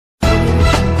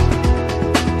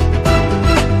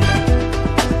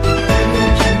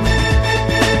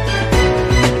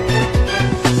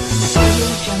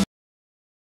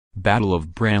Battle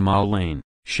of Bramall Lane,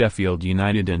 Sheffield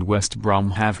United and West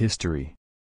Brom have history.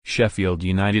 Sheffield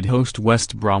United host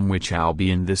West Bromwich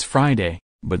Albion this Friday,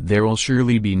 but there will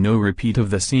surely be no repeat of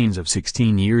the scenes of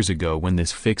 16 years ago when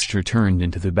this fixture turned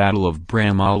into the Battle of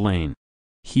Bramall Lane.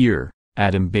 Here,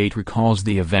 Bate recalls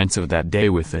the events of that day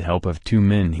with the help of two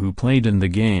men who played in the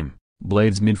game,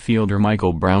 Blades midfielder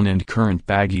Michael Brown and current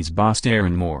Baggies boss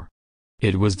Darren Moore.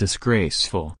 "It was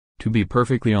disgraceful, to be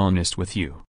perfectly honest with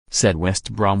you," said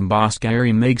West Brom boss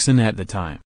Gary Megson at the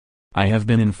time. "I have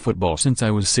been in football since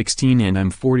I was 16 and I'm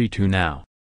 42 now.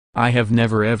 I have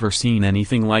never ever seen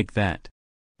anything like that."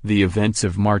 The events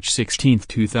of March 16,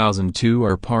 2002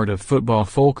 are part of football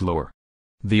folklore.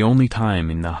 The only time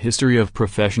in the history of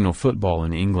professional football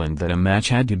in England that a match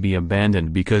had to be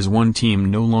abandoned because one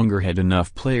team no longer had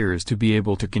enough players to be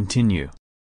able to continue.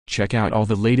 Check out all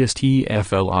the latest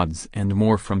EFL odds and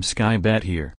more from Sky Bet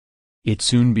here. It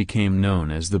soon became known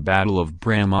as the Battle of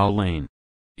Bramall Lane.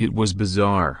 "It was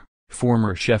bizarre,"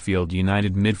 former Sheffield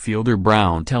United midfielder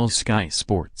Brown tells Sky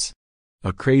Sports.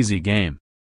 "A crazy game.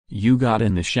 You got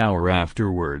in the shower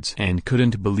afterwards and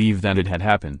couldn't believe that it had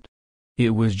happened.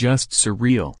 It was just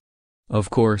surreal. Of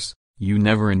course, you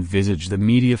never envisaged the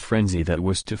media frenzy that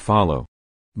was to follow.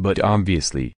 But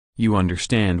obviously, you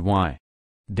understand why."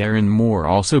 Darren Moore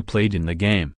also played in the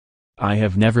game. "I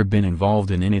have never been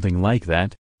involved in anything like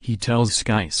that," he tells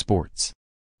Sky Sports.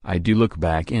 "I do look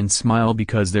back and smile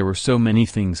because there were so many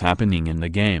things happening in the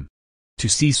game. To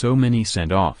see so many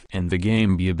sent off and the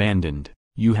game be abandoned,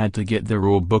 you had to get the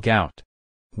rule book out."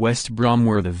 West Brom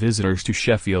were the visitors to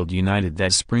Sheffield United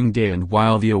that spring day, and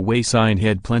while the away side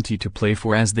had plenty to play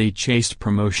for as they chased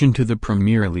promotion to the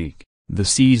Premier League, the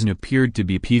season appeared to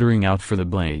be petering out for the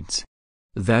Blades.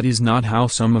 That is not how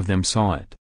some of them saw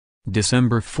it.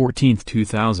 December 14,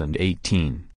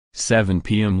 2018, 7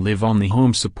 p.m. live on. The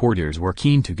home supporters were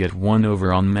keen to get one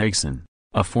over on Megson,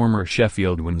 a former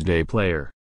Sheffield Wednesday player.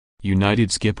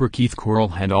 United skipper Keith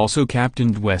Correll had also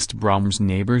captained West Brom's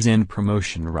neighbours and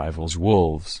promotion rivals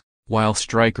Wolves, while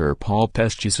striker Paul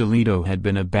Pescisolito had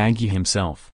been a Baggie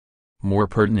himself. More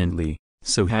pertinently,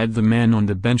 so had the man on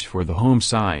the bench for the home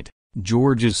side,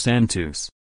 George's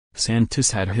Santos. Santos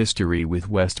had history with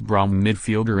West Brom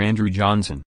midfielder Andrew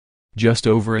Johnson. Just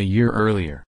over a year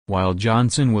earlier, while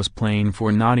Johnson was playing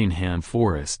for Nottingham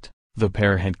Forest, the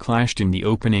pair had clashed in the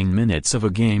opening minutes of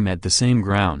a game at the same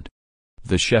ground.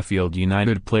 The Sheffield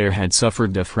United player had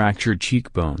suffered a fractured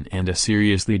cheekbone and a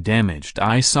seriously damaged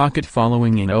eye socket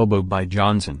following an elbow by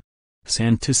Johnson.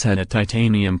 Santos had a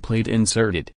titanium plate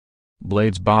inserted.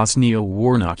 Blades boss Neil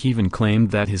Warnock even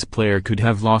claimed that his player could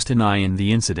have lost an eye in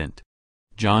the incident.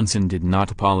 Johnson did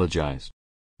not apologize.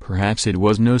 Perhaps it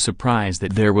was no surprise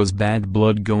that there was bad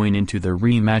blood going into the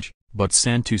rematch, but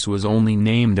Santos was only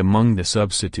named among the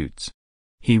substitutes.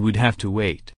 He would have to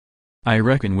wait. "I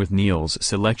reckon with Neil's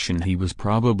selection he was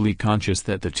probably conscious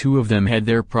that the two of them had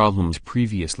their problems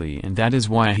previously and that is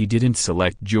why he didn't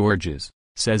select George's,"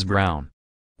 says Brown.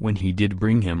 "When he did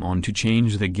bring him on to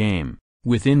change the game,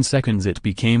 within seconds it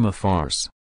became a farce."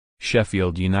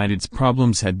 Sheffield United's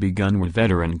problems had begun when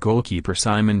veteran goalkeeper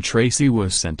Simon Tracy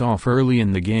was sent off early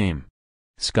in the game.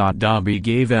 Scott Dobby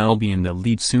gave Albion the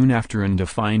lead soon after and a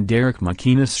fine Derek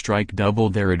McInnes strike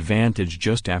doubled their advantage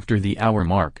just after the hour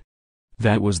mark.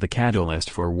 That was the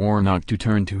catalyst for Warnock to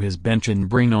turn to his bench and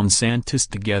bring on Santos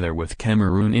together with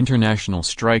Cameroon international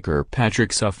striker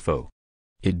Patrick Suffo.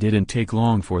 It didn't take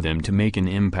long for them to make an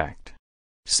impact.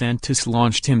 Santos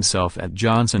launched himself at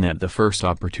Johnson at the first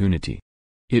opportunity.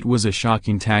 It was a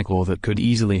shocking tackle that could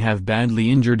easily have badly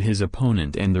injured his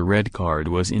opponent and the red card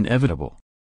was inevitable.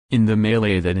 In the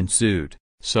melee that ensued,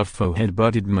 Suffo had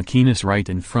butted McInnes right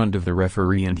in front of the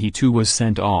referee and he too was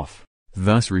sent off,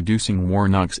 thus reducing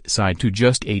Warnock's side to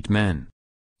just 8 men.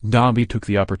 Dobby took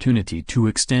the opportunity to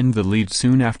extend the lead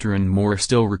soon after, and Moore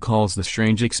still recalls the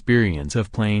strange experience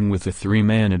of playing with a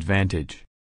 3-man advantage.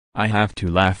 "I have to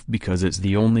laugh because it's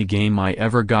the only game I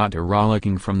ever got a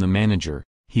rollicking from the manager,"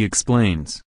 he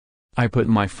explains. "I put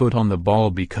my foot on the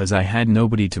ball because I had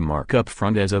nobody to mark up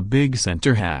front as a big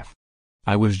centre-half.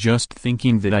 I was just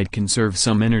thinking that I'd conserve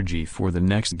some energy for the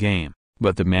next game,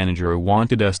 but the manager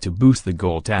wanted us to boost the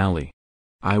goal tally.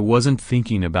 I wasn't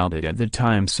thinking about it at the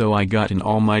time, so I got an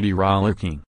almighty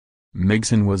rollicking."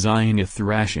 Megson was eyeing a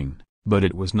thrashing, but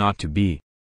it was not to be.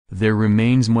 There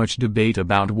remains much debate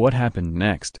about what happened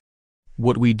next.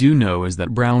 What we do know is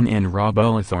that Brown and Rob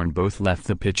Ullathorne both left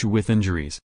the pitch with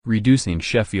injuries, reducing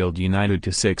Sheffield United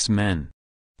to 6 men.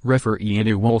 Referee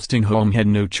Eddie Wolstingholm had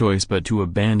no choice but to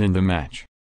abandon the match.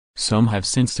 Some have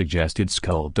since suggested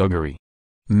skullduggery.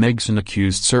 Megson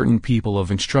accused certain people of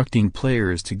instructing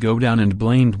players to go down and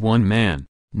blamed one man,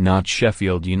 not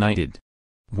Sheffield United.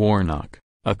 Warnock,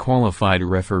 a qualified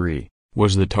referee,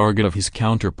 was the target of his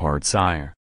counterpart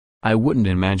sire. "I wouldn't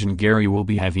imagine Gary will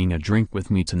be having a drink with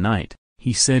me tonight,"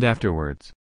 he said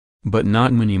afterwards. But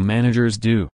not many managers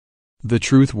do. The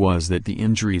truth was that the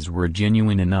injuries were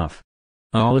genuine enough.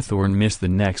 Olathorn missed the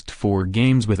next 4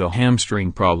 games with a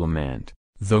hamstring problem and,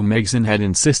 though Megson had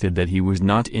insisted that he was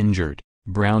not injured,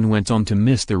 Brown went on to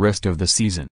miss the rest of the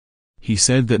season. He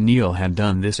said that Neil had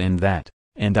done this and that,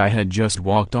 and I had just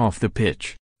walked off the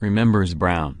pitch, remembers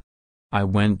Brown. "I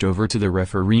went over to the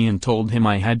referee and told him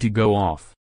I had to go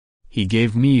off. He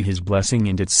gave me his blessing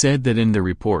and it said that in the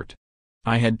report.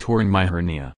 I had torn my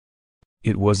hernia.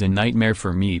 It was a nightmare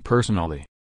for me personally."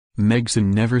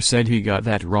 Megson never said he got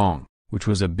that wrong, which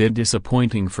was a bit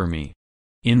disappointing for me.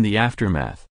 In the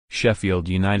aftermath, Sheffield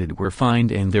United were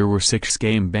fined and there were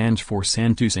 6-game bans for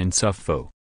Santos and Suffo.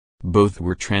 Both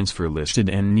were transfer listed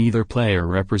and neither player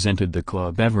represented the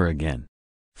club ever again.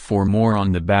 For more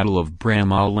on the Battle of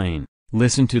Bramall Lane,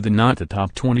 listen to the Not the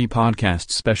Top 20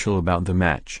 podcast special about the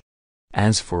match.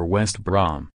 As for West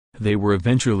Brom, they were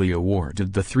eventually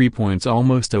awarded the 3 points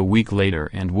almost a week later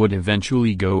and would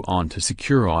eventually go on to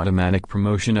secure automatic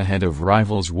promotion ahead of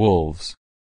rivals Wolves.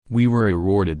 "We were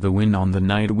awarded the win on the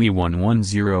night we won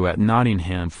 1-0 at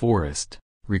Nottingham Forest,"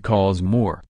 recalls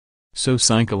Moore. "So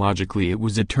psychologically it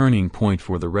was a turning point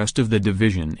for the rest of the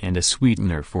division and a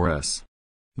sweetener for us.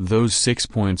 Those 6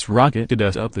 points rocketed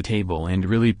us up the table and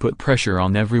really put pressure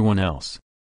on everyone else.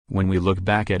 When we look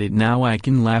back at it now I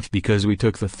can laugh because we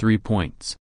took the 3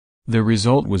 points. The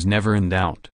result was never in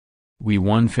doubt. We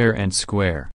won fair and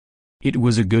square. It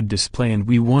was a good display and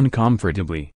we won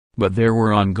comfortably, but there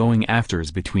were ongoing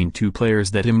afters between 2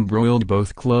 players that embroiled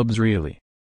both clubs really."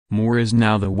 Moore is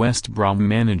now the West Brom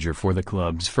manager for the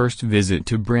club's first visit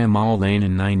to Bramall Lane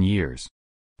in 9 years.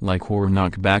 Like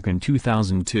Warnock back in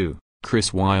 2002,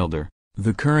 Chris Wilder,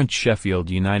 the current Sheffield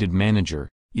United manager,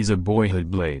 is a boyhood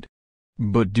blade.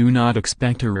 But do not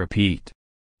expect a repeat.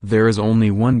 There is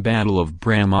only one Battle of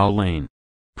Bramall Lane.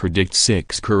 Predict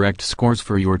 6 correct scores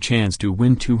for your chance to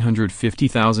win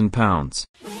 £250,000.